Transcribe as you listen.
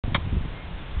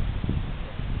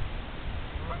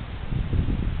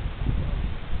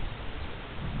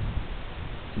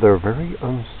they're very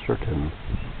uncertain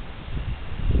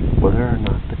whether or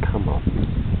not to come up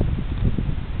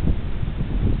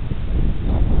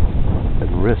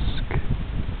and risk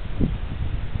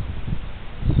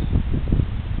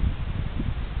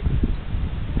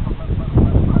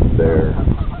their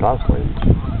goslings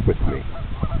with me.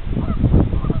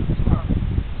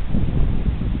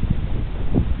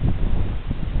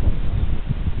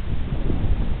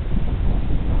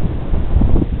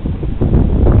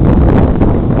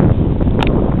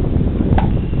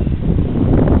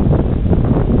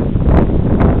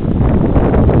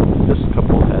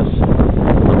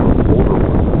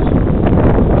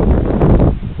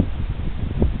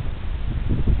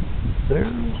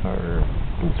 Theirs are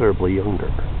considerably younger,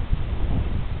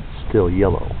 still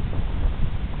yellow.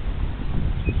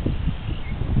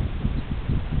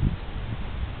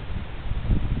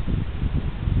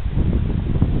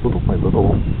 Little by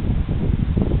little,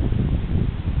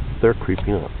 they're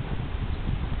creeping up.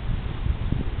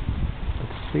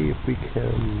 Let's see if we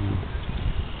can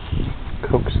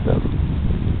coax them.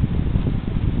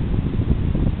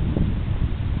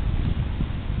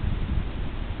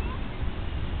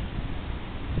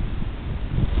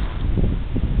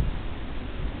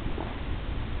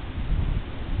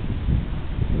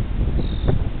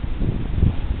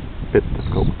 Bit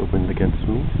difficult with the wind against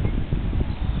me.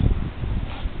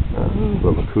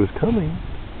 Well, look who's coming.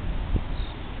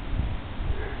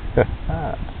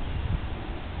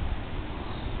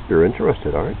 You're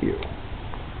interested, aren't you?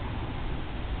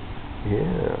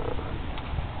 Yeah.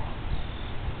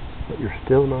 But you're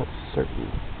still not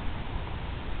certain.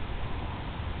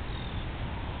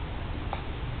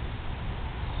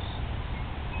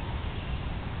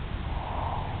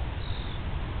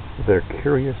 They're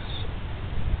curious,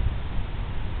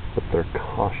 but they're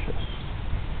cautious,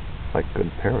 like good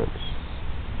parents.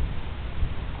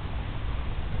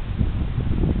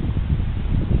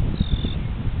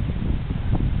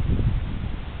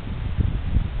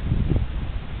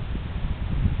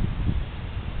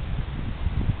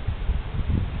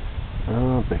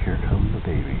 Oh, but here come the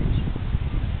babies.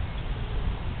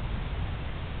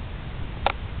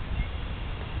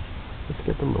 Let's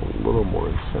give them a little more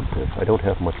incentive. I don't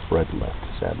have much bread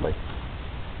left, sadly.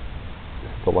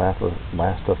 The last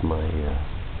of my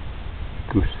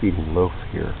goose feeding loaf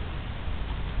here.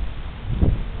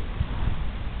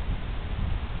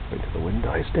 Wait till the wind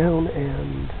dies down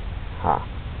and... ha!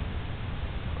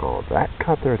 Oh, that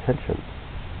caught their attention.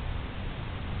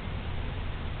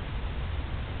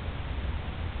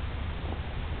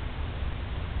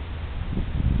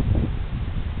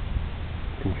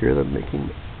 You can hear them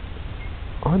making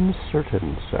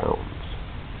uncertain sounds.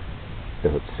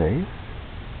 Is it safe?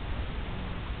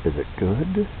 Is it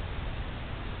good?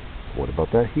 What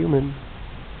about that human?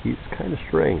 He's kind of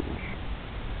strange.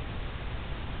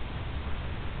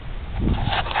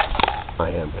 I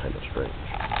am kind of strange.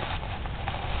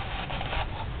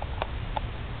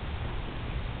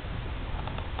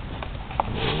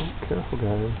 Oh, careful,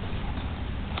 guys.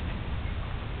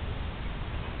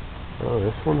 Oh,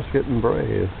 this one's getting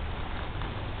brave.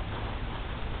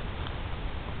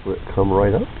 Will it come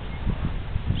right up?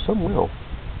 Some will.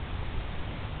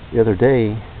 The other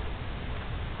day,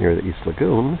 near the East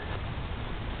Lagoon,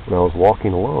 when I was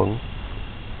walking along,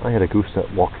 I had a goose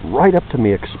that walked right up to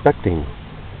me expecting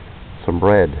some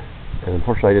bread, and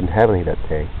unfortunately I didn't have any that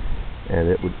day, and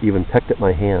it would even pecked at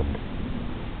my hand,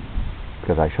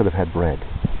 because I should have had bread,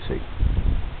 you see.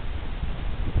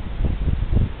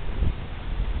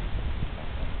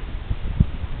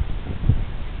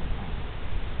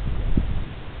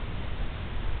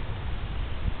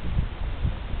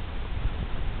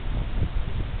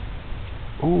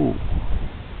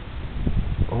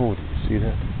 Oh, do you see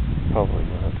that? Probably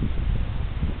not.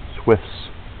 Swifts.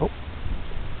 Oh,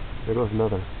 there goes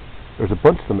another. There's a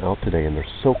bunch of them out today, and they're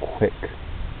so quick.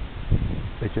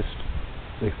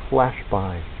 They flash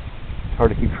by. It's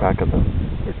hard to keep track of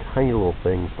them. They're tiny little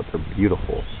things, but they're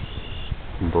beautiful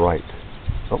and bright.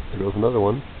 Oh, there goes another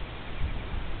one.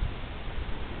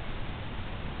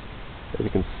 As you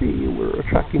can see, we're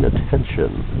attracting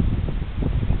attention.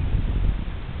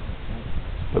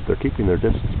 But they're keeping their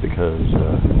distance because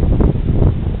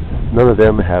none of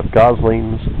them have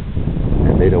goslings,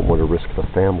 and they don't want to risk the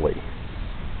family.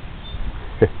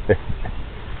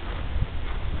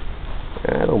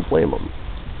 I don't blame them.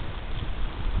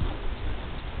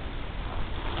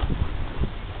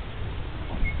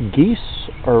 Geese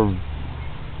are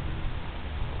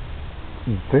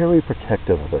very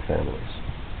protective of their families.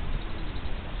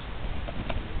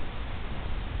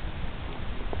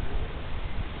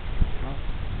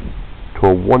 To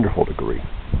a wonderful degree.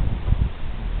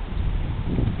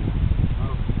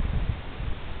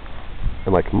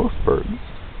 And like most birds,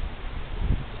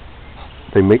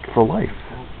 they mate for life,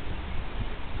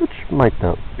 which might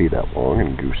not be that long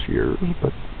in goose years,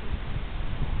 but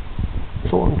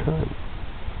it's a long time.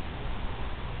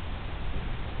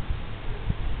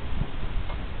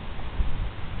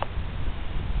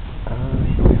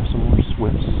 Here we have some more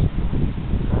swifts.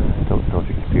 I don't know if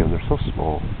you can see them. They're so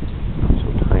small, so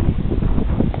tiny.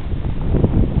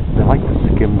 They like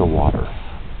to skim the water.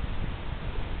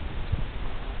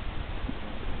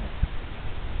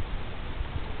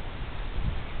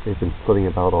 They've been flitting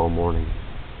about all morning.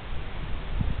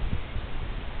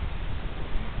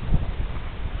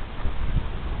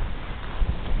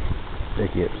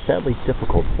 Making it sadly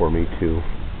difficult for me to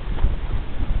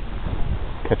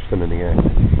catch them in the act. I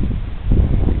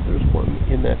think there's one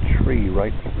in that tree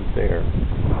right over there.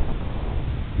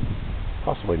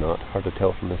 Possibly not. Hard to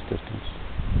tell from this distance.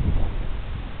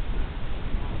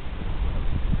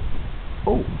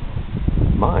 Oh,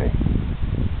 my.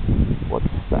 What's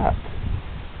that?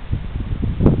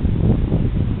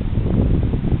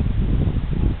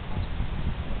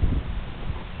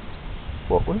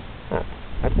 What was that?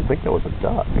 I didn't think that was a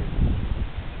duck.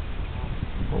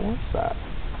 What was that?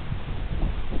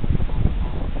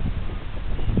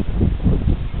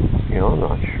 You know, I'm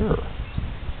not sure.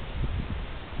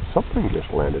 Something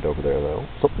just landed over there, though.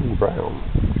 Something brown.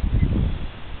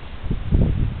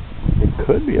 It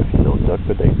could be a female duck,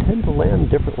 but they tend to land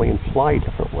differently and fly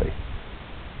differently.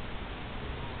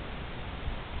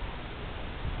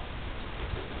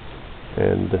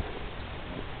 And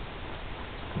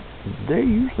they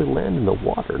usually land in the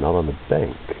water, not on the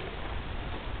bank.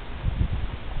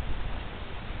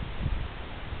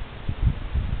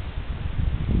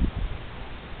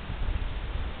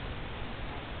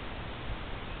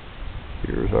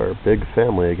 Here's our big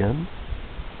family again.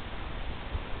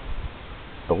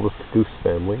 Oldest goose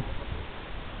family.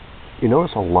 You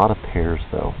notice a lot of pairs,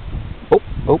 though.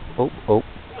 Oh,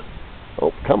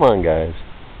 come on, guys.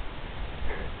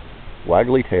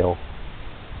 Waggly tail.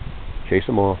 Chase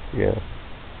them off, yeah.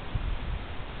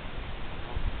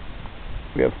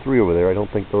 We have 3 over there. I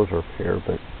don't think those are a pair,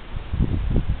 but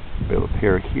we have a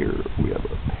pair here. We have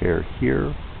a pair here.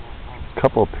 A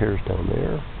couple of pairs down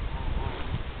there.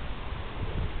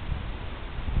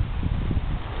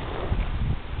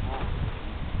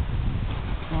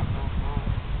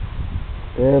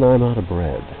 And I'm out of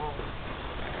bread.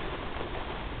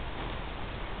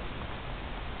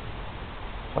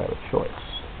 I have a choice.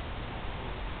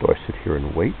 Do I sit here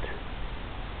and wait?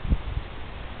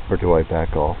 Or do I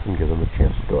back off and give them a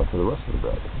chance to go after the rest of the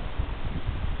bread?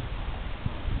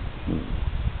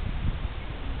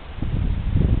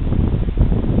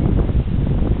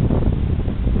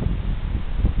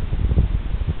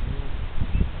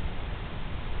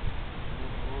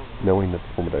 Knowing that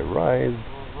the moment I rise,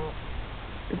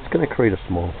 it's going to create a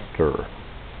small stir.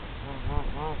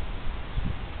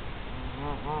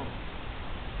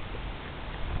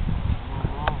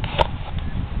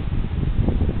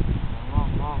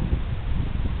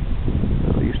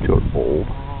 These 2 are bold.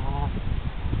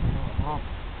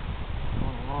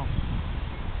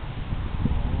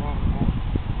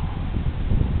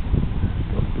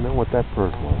 Don't know what that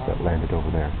bird was that landed over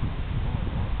there.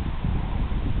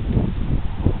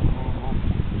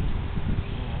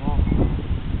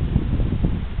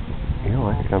 You know,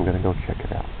 I think I'm going to go check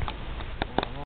it out.